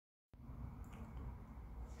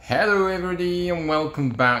Hello everybody and welcome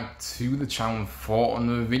back to the channel for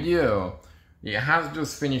another video. It has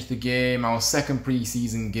just finished the game, our second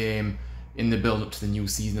pre-season game in the build up to the new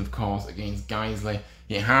season, of course, against Guiseley.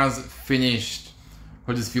 It has finished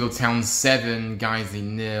Huddersfield Town 7,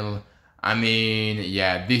 Guiseley 0. I mean,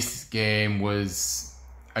 yeah, this game was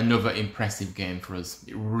another impressive game for us.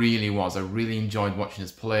 It really was. I really enjoyed watching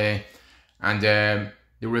us play, and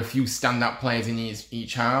there were a few standout players in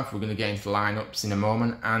each half. We're going to get into the lineups in a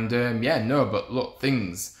moment. And yeah, no, but look,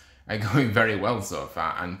 things are going very well so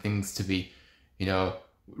far, and things to be,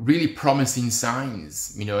 really promising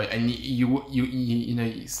signs. And you know,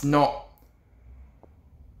 it's not,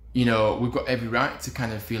 we've got every right to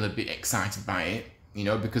kind of feel a bit excited by it,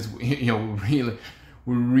 because we're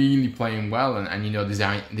really playing well, and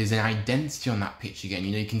there's an identity on that pitch again.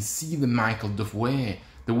 You can see the Michael Duff way.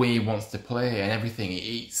 The way he wants to play and everything.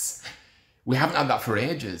 We haven't had that for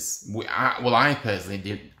ages. I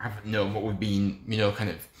personally haven't known what we've been,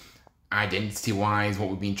 kind of identity-wise, what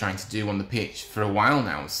we've been trying to do on the pitch for a while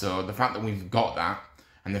now. So the fact that we've got that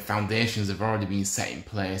and the foundations have already been set in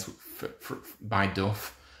place by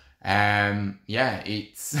Duff, yeah,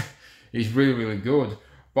 it's really, really good.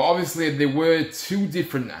 But obviously there were two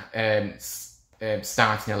different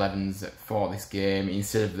starting 11s for this game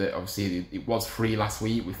instead of obviously it was free last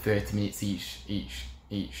week with 30 minutes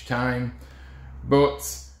each time, but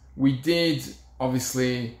we did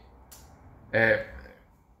obviously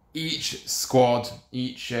each squad,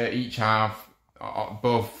 each half,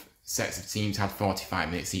 both sets of teams had 45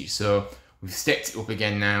 minutes each, so we've stepped it up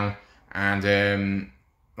again now, and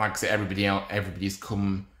like I said, everybody's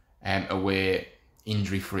come away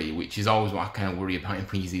injury-free, which is always what I kind of worry about in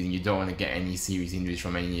pre-season. You don't want to get any serious injuries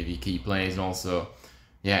from any of your key players, and also,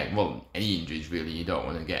 yeah, well, any injuries really, you don't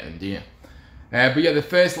want to get them, do you? But yeah, the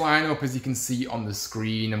first lineup, as you can see on the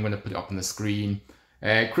screen, I'm going to put it up on the screen.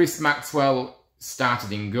 Chris Maxwell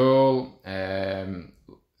started in goal.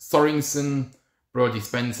 Sorensen, Brody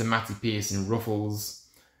Spencer, Matty Pearson, Ruffles,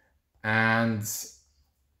 and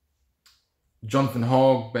Jonathan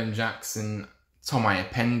Hogg, Ben Jackson, Tom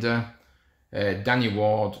Iapenda, Danny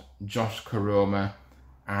Ward, Josh Koroma,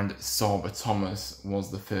 and Sorba Thomas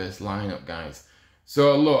was the first lineup, guys.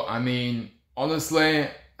 So look, I mean, honestly,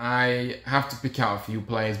 I have to pick out a few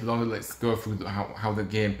players, but let's go through how the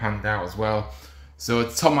game panned out as well. So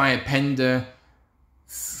Tom Iapenda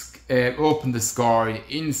opened the scoring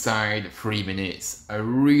inside 3 minutes. A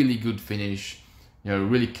really good finish,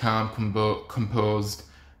 really calm, composed,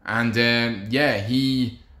 and yeah,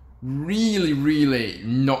 he really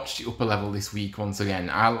notched it up a level this week once again.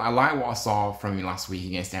 I like what I saw from him last week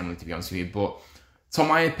against Emily, to be honest with you. But Tom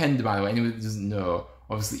Iapenda, by the way, anyone that doesn't know,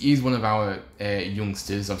 obviously he's one of our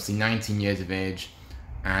youngsters, obviously 19 years of age,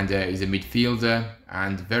 and he's a midfielder,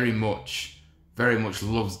 and very much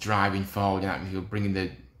loves driving forward and midfield, bringing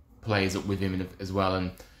the players up with him as well,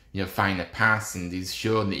 and finding a pass, and he's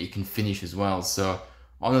shown that he can finish as well. So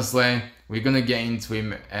honestly, we're going to get into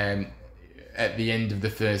him at the end of the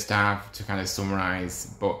first half to kind of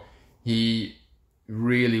summarise, but he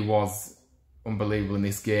really was unbelievable in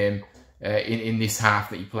this game, in this half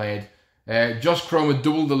that he played. Josh Koroma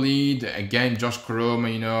doubled the lead. Again, Josh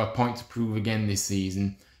Koroma, a point to prove again this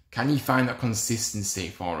season. Can he find that consistency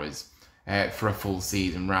for us for a full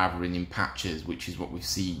season rather than in patches, which is what we've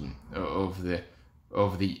seen over the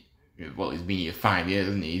well, he's been here 5 years,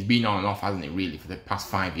 hasn't he? He's been on and off, hasn't he, really, for the past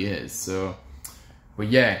 5 years. So, but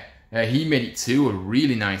yeah, he made it too, a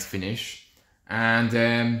really nice finish, and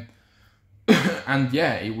and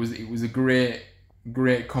yeah, it was a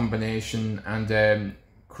great combination, and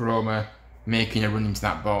Koroma making a run into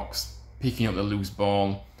that box, picking up the loose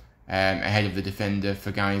ball ahead of the defender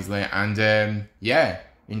for Guiseley, and yeah,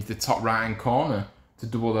 into the top right hand corner to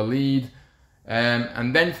double the lead,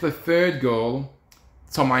 and then for the third goal,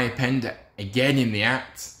 Tom Iapenda again in the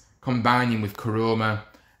act, combining with Koroma,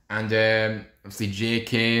 and obviously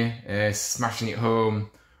JK smashing it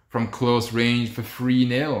home from close range for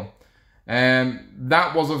 3-0.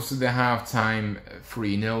 That was obviously the half-time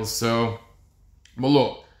 3-0. So, well,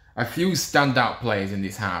 look, a few standout players in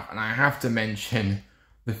this half, and I have to mention,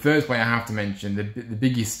 the first player I have to mention, the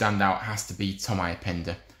biggest standout has to be Tom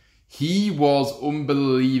Iapenda. He was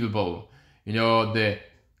unbelievable. The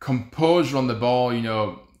composure on the ball,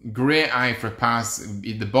 great eye for a pass,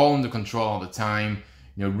 the ball under control all the time,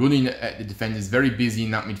 running at the defenders, very busy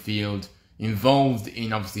in that midfield, involved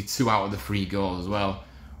in obviously 2 out of the 3 goals as well.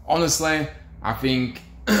 Honestly, I think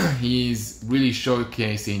he's really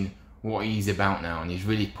showcasing what he's about now, and he's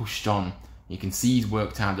really pushed on. You can see he's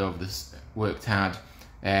worked hard over the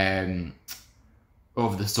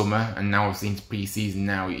summer, and now obviously into pre-season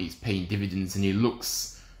now, he's paying dividends, and he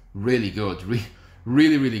looks really good,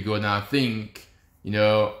 really, really good. And I think, you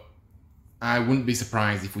know, I wouldn't be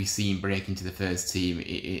surprised if we see him break into the first team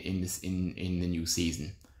in the new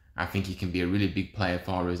season. I think he can be a really big player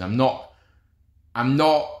for us. I'm not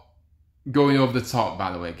going over the top,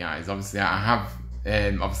 by the way, guys. Obviously, I have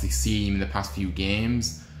obviously seen him in the past few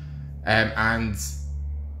games, and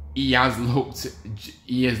he has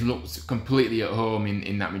looked completely at home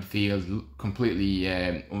in that midfield, completely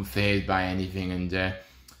unfazed by anything. And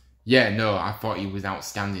yeah, no, I thought he was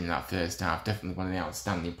outstanding in that first half. Definitely one of the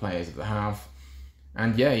outstanding players of the half.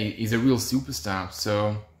 And yeah, he's a real superstar.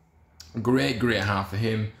 So great half for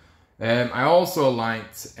him. I also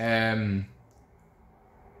liked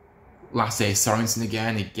Lasse Sorensen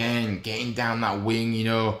again, getting down that wing, you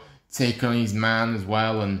know, taking on his man as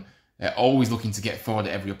well, and always looking to get forward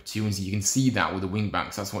at every opportunity. You can see that with the wing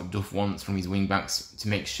backs. That's what Duff wants from his wing backs, to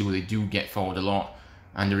make sure they do get forward a lot,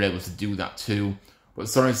 and they're able to do that too. But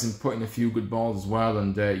Sorensen put in a few good balls as well,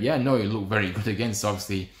 and yeah, no, he looked very good again. So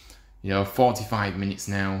obviously, you know, 45 minutes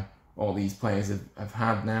now, all these players have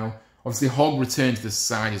had now. Obviously, Hogg returned to the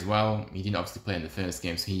side as well. He didn't obviously play in the first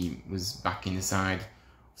game, so he was back in the side.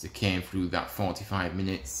 So came through that 45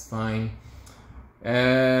 minutes, fine.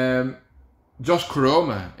 Josh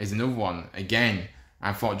Koroma is another one. Again,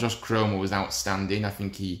 I thought Josh Koroma was outstanding. I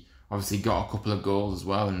think he obviously got a couple of goals as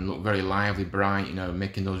well and looked very lively, bright, you know,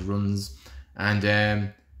 making those runs.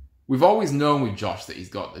 And we've always known with Josh that he's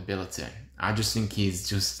got the ability. I just think he's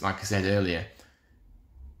just, like I said earlier,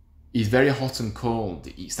 he's very hot and cold.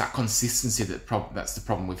 It's that consistency that's the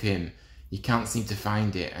problem with him. He can't seem to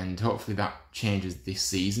find it, and hopefully that changes this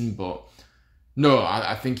season. But no,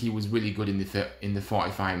 I think he was really good in the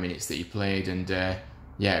 45 minutes that he played, and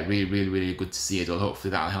yeah, really good to see it.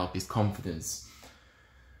 Hopefully that'll help his confidence.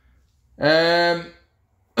 Players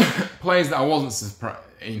that I wasn't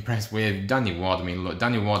impressed with, Danny Ward. I mean, look,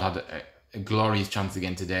 Danny Ward had a glorious chance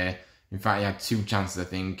again today. In fact, he had two chances, I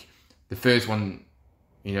think. The first one,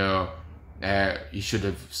 you know, he should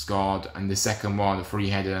have scored, and the second one, a free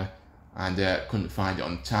header, and couldn't find it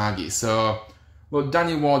on target. So, look,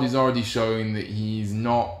 Danny Ward is already showing that he's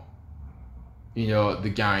not, you know, the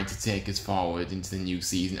guy to take us forward into the new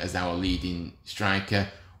season as our leading striker.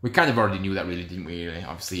 We kind of already knew that, really, didn't we? Really?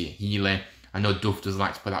 Obviously, Healy. I know Duff does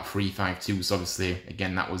like to play that 3-5-2, so obviously,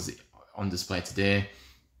 again, that was on display today.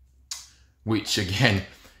 Which, again,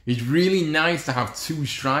 is really nice to have two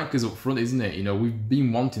strikers up front, isn't it? You know, we've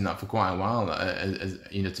been wanting that for quite a while, as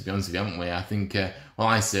you know, to be honest with you, haven't we? I think, well,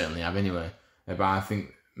 I certainly have anyway. But I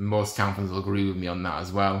think most Town fans will agree with me on that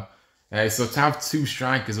as well. So to have two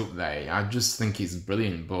strikers up there, I just think it's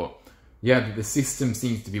brilliant. But yeah, the system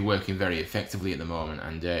seems to be working very effectively at the moment,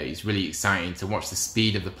 and it's really exciting to watch the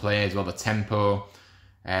speed of the play as well, the tempo,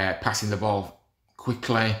 passing the ball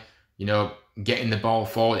quickly, you know, getting the ball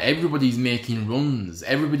forward. Everybody's making runs.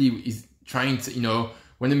 Everybody is trying to, you know,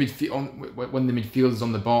 when the midfielder's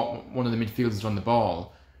on the ball, one of the midfielders on the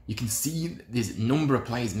ball, you can see there's a number of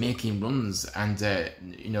players making runs and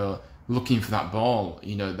you know, looking for that ball,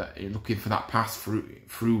 you know, looking for that pass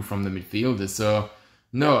through from the midfielder. So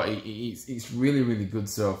no, it's really good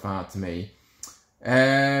so far to me.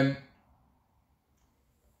 And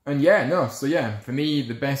yeah, no, so yeah, for me,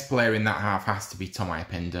 the best player in that half has to be Tom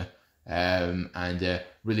Iapenda. And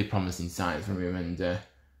really promising signs from him, and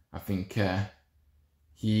I think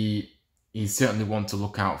he's certainly one to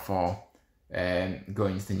look out for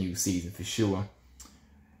going into the new season for sure.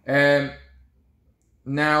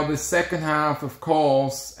 Now the second half, of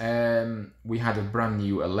course, we had a brand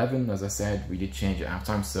new 11. As I said, we did change it at half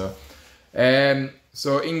time.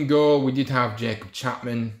 So in goal we did have Jacob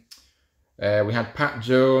Chapman. We had Pat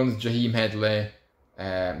Jones, Jaheim Headley,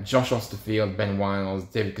 Josh Osterfield, Ben Wiles,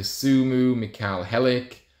 David Kasumu, Mikael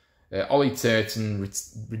Helik, Ollie Turton,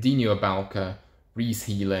 Radinho Balka, Reece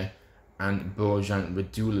Healy, and Bojan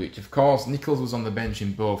Radulovic. Of course, Nichols was on the bench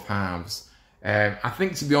in both halves. I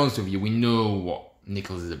think, to be honest with you, we know what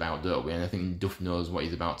Nichols is about, don't we? And I think Duff knows what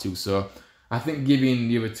he's about too. So I think giving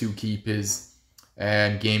the other two keepers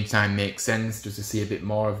game time makes sense, just to see a bit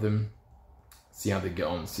more of them, see how they get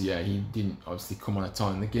on. So yeah, he didn't obviously come on at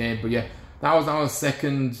all in the game, but yeah, that was our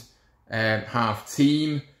second half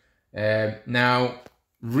team. Now,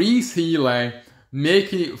 Reece Healy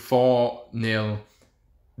making it 4-0,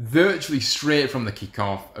 virtually straight from the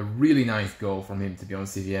kickoff. A really nice goal from him, to be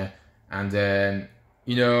honest with you. And,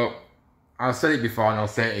 you know, I've said it before and I'll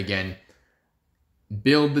say it again.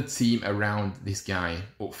 Build the team around this guy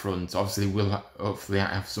up front. Obviously, we'll hopefully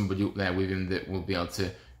have somebody up there with him that will be able to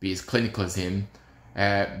be as clinical as him.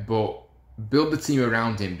 But build the team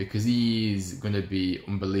around him, because he's going to be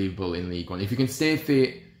unbelievable in League One. If he can stay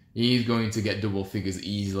fit, He's going to get double figures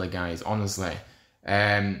easily, guys, honestly.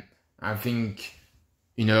 I think,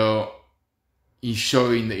 you know, he's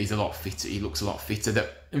showing that he's a lot fitter. He looks a lot fitter.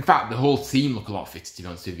 In fact, the whole team look a lot fitter, to be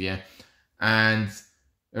honest with you. And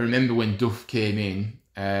I remember when Duff came in,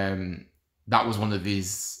 that was one of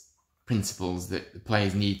his principles, that the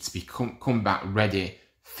players need to be come back ready,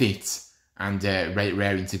 fit, and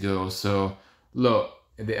raring to go. So, look,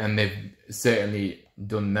 and they've certainly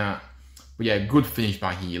done that. But yeah, good finish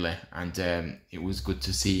by Healy, and it was good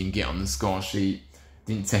to see him get on the score sheet.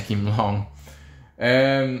 Didn't take him long.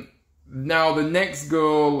 Now, the next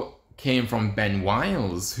goal came from Ben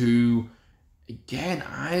Wiles, who, again,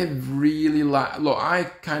 I really like. Look, I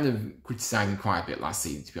kind of criticised him quite a bit last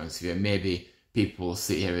season, to be honest with you. Maybe people will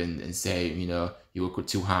sit here and say, you know, you were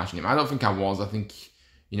too harsh on him. I don't think I was. I think,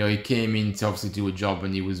 you know, he came in to obviously do a job,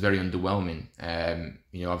 and he was very underwhelming.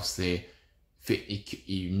 You know, obviously,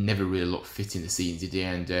 he never really looked fit in the season, did he?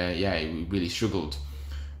 And yeah, he really struggled.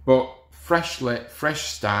 But fresh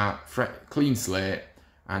start, clean slate,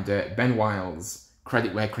 and Ben Wiles,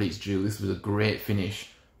 credit where credit's due. This was a great finish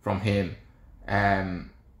from him. And,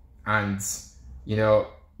 you know,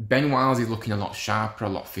 Ben Wiles is looking a lot sharper, a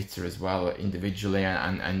lot fitter as well individually.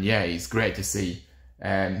 And yeah, it's great to see.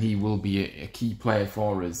 He will be a key player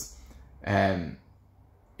for us in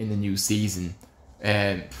the new season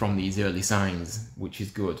from these early signs, which is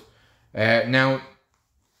good. Now,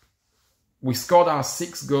 we scored our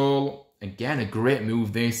 6th goal. Again, a great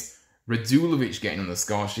move this. Radulovic getting on the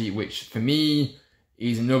score sheet, which for me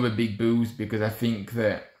is another big boost, because I think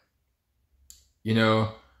that, you know,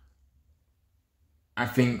 I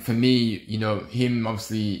think for me, you know, him,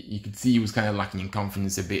 obviously, you could see he was kind of lacking in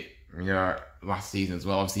confidence a bit, you know, last season as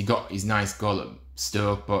well. Obviously, he got his nice goal at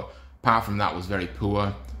Stoke, but apart from that, was very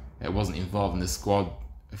poor. It wasn't involved in the squad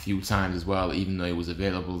a few times as well, even though he was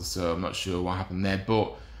available, so I'm not sure what happened there.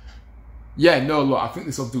 But yeah, no, look, I think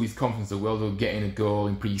this will do his confidence the world. He'll get in a goal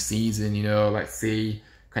in pre-season, you know. Let's see,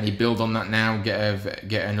 can he build on that now?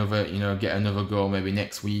 Get another goal maybe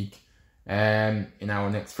next week, in our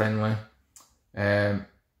next friendly.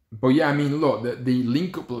 But yeah, I mean, look, the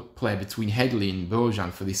link-up play between Headley and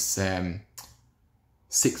Bojan for this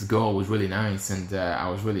 6th goal was really nice, and I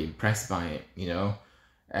was really impressed by it, you know.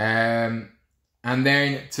 And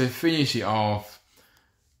then to finish it off,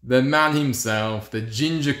 the man himself, the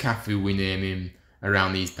Ginger Cafu we name him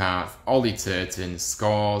around these parts, Ollie Turton,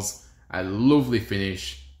 scores a lovely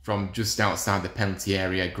finish from just outside the penalty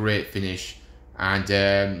area. Great finish, and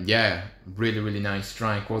yeah, really nice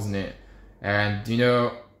strike, wasn't it? And you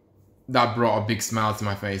know, that brought a big smile to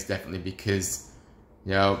my face, definitely, because,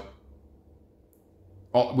 you know,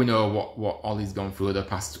 we know what Ollie's gone through the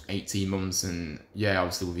past 18 months, and yeah,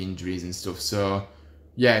 obviously with injuries and stuff. So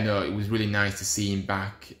yeah, no, it was really nice to see him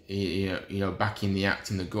back, you know, back in the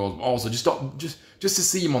act in the goals. But also just to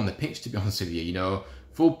see him on the pitch, to be honest with you, you know,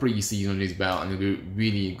 full pre-season under his belt, and he'll be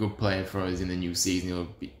really a good player for us in the new season.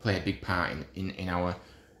 He'll play a big part in our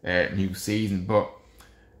new season. But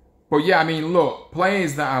yeah, I mean, look,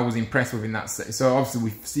 players that I was impressed with in that set. So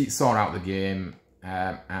obviously we saw out the game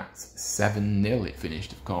at 7-0. It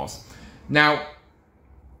finished, of course. Now,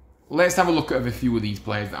 let's have a look at a few of these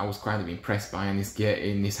players that I was kind of impressed by in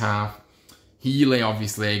this half. Healy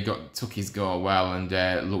obviously took his goal well and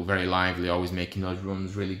looked very lively, always making those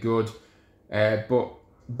runs really good. But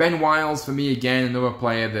Ben Wiles, for me, again, another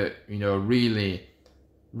player that, you know, really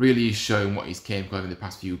is showing what he's capable of in the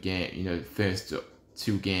past few games. You know, first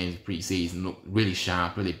 2 games pre-season, looked really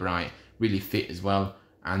sharp, really bright, really fit as well.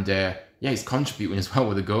 And yeah, he's contributing as well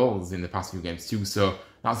with the goals in the past few games too. So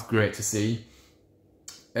that's great to see.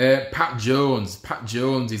 Pat Jones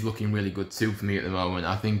is looking really good too for me at the moment.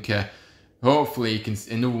 I think hopefully he can,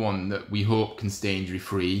 another one that we hope can stay injury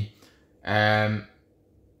free. And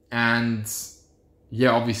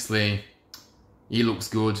yeah, obviously he looks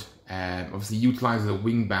good. Obviously utilises a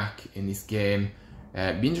wing back in this game. Be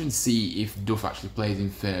interesting to see if Duff actually plays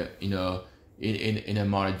him for, you know, in a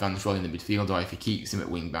more advanced role in the midfield, or if he keeps him at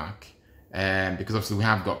wing back. Because obviously we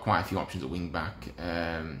have got quite a few options at wing back.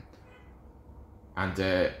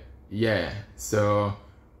 Yeah, so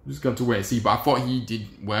I'm just going to wait and see. But I thought he did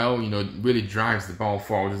well, you know, really drives the ball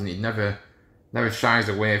forward, doesn't he? Never shies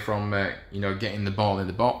away from, you know, getting the ball in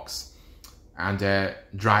the box and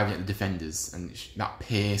driving at the defenders, and that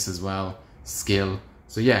pace as well, skill.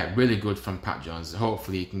 So yeah, really good from Pat Jones.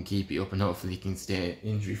 Hopefully he can keep it up, and hopefully he can stay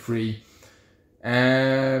injury free.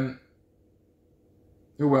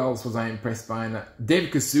 Who else was I impressed by in that?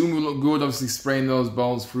 David Kasumu looked good, obviously spraying those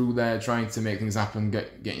balls through there, trying to make things happen,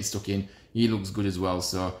 getting stuck in. He looks good as well,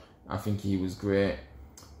 so I think he was great.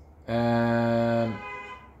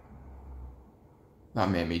 That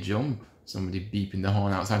made me jump. Somebody beeping the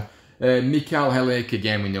horn outside. Mikael Helik,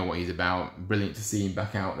 again, we know what he's about. Brilliant to see him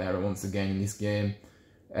back out there once again in this game.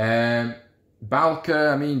 Balker,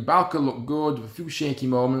 I mean, Balker looked good, a few shaky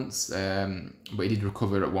moments, but he did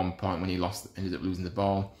recover at one point when he ended up losing the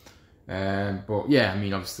ball. But yeah, I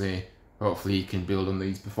mean, obviously, hopefully he can build on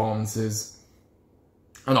these performances.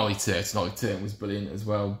 And Ollie Turton was brilliant as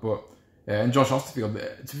well. But and Josh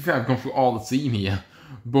Osterfield, to be fair, I've gone through all the team here.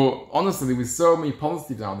 But honestly, there was so many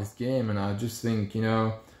positives out of this game, and I just think, you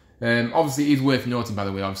know, obviously it is worth noting, by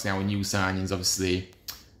the way, obviously our new signings, obviously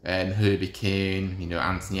Herbie Kane, you know,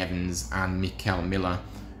 Anthony Evans and Mikael Miller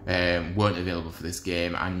weren't available for this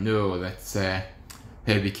game. I know that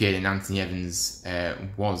Herbie Kane and Anthony Evans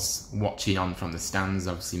was watching on from the stands,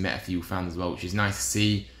 obviously met a few fans as well, which is nice to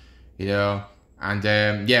see, you know.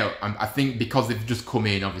 And yeah, I think because they've just come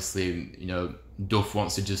in, obviously, you know, Duff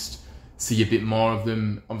wants to just see a bit more of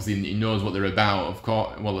them. Obviously, he knows what they're about, of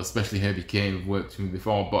course. Well, especially Herbie Kane, we've worked with him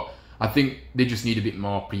before, but I think they just need a bit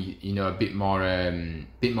more,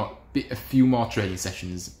 a few more training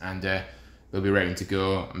sessions, and they'll be ready to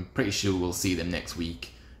go. I'm pretty sure we'll see them next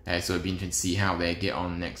week. So it'll be interesting to see how they get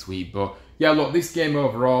on next week. But yeah, look, this game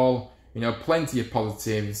overall, you know, plenty of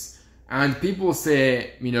positives. And people will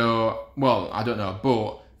say, you know, well, I don't know,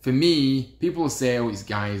 but for me, people will say, oh, it's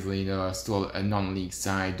Guiseley, you know, still a non-league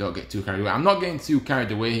side, don't get too carried away. I'm not getting too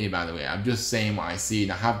carried away here, by the way. I'm just saying what I see,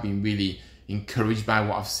 and I have been really encouraged by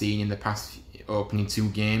what I've seen in the past opening 2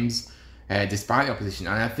 games, despite the opposition.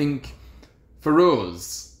 And I think for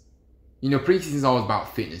us, you know, pre-season is always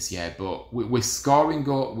about fitness, yeah, but we're scoring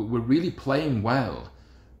goals, we're really playing well.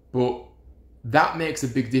 But that makes a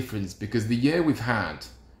big difference, because the year we've had,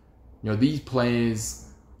 you know, these players,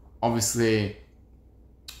 obviously,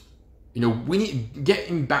 you know,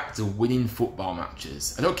 getting back to winning football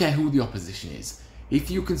matches. I don't care who the opposition is. If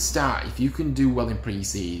you can do well in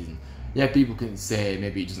pre-season, yeah, people can say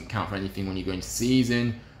maybe it doesn't count for anything when you go into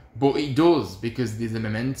season, but it does, because there's a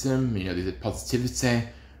momentum, you know, there's a positivity,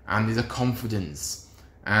 and there's a confidence.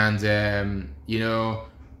 And you know,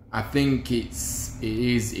 I think it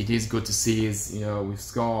is good to see us, you know, we've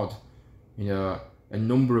scored, you know, a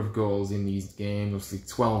number of goals in these games, obviously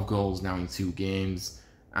 12 goals now in 2 games.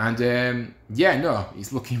 And yeah, no,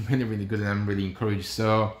 it's looking really, really good, and I'm really encouraged.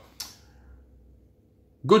 So,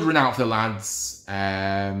 good run out for the lads.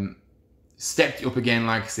 Stepped it up again,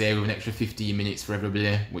 like I say, with an extra 15 minutes for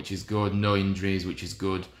everybody, which is good. No injuries, which is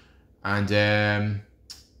good. And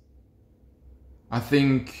I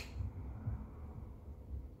think,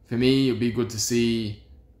 for me, it would be good to see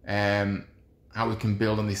how we can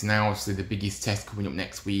build on this now. Obviously, the biggest test coming up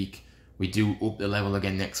next week. We do up the level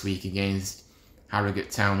again next week against Harrogate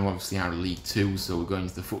Town, who obviously are in League 2, so we're going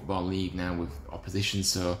to the Football League now with opposition,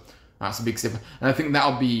 so that's a big step. And I think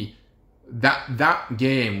that'll be, that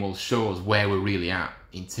game will show us where we're really at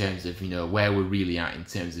in terms of, you know,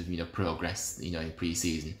 progress, you know, in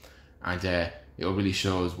pre-season. And it'll really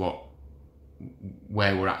show us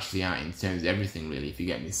where we're actually at in terms of everything, really, if you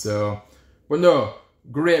get me. So, but no,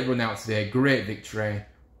 great run out today, great victory,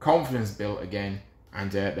 confidence built again,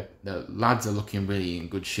 and the lads are looking really in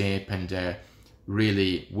good shape, and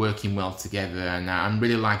really working well together, and I'm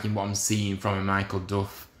really liking what I'm seeing from a Michael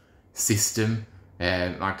Duff system.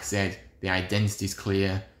 Like I said, the identity is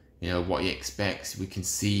clear, you know, what he expects. We can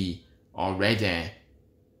see already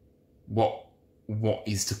what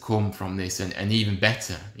is to come from this, and even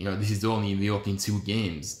better, you know, this is only in the opening 2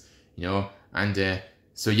 games, you know, and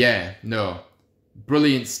so yeah, no,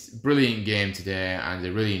 brilliant game today, and I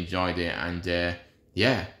really enjoyed it, and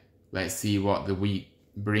yeah, let's see what the week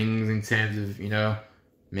brings in terms of, you know,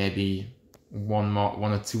 maybe one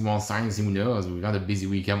or 2 more signings. Who knows? We've had a busy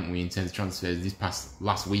week, haven't we, in terms of transfers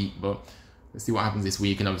last week, but let's see what happens this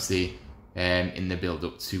week, and obviously in the build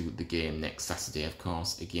up to the game next Saturday, of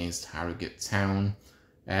course, against Harrogate Town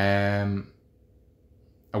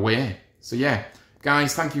away. So yeah,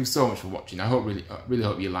 guys, thank you so much for watching. I really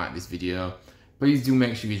hope you liked this video. Please do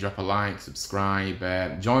make sure you drop a like, subscribe,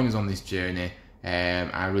 join us on this journey.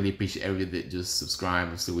 I really appreciate everybody that does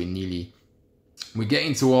subscribe. So we're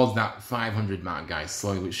getting towards that 500 mark, guys,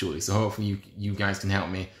 slowly but surely. So hopefully you guys can help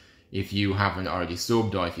me if you haven't already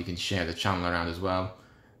subbed, or if you can share the channel around as well.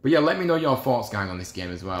 But yeah, let me know your thoughts, guys, on this game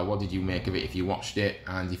as well. What did you make of it if you watched it,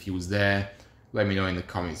 and if you was there, let me know in the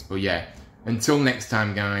comments. But yeah, until next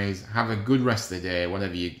time, guys, have a good rest of the day,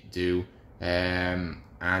 whatever you do, and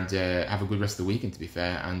have a good rest of the weekend, to be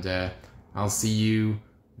fair, and I'll see you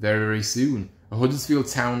very, very soon. A Huddersfield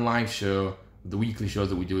Town live show, the weekly shows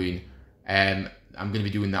that we're doing. I'm going to be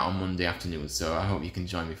doing that on Monday afternoon, so I hope you can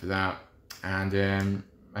join me for that. And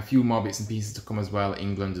a few more bits and pieces to come as well.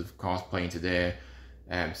 England, of course, playing today.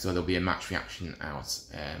 So there'll be a match reaction out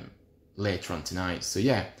later on tonight. So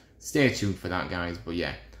yeah, stay tuned for that, guys. But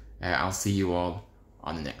yeah, I'll see you all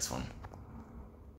on the next one.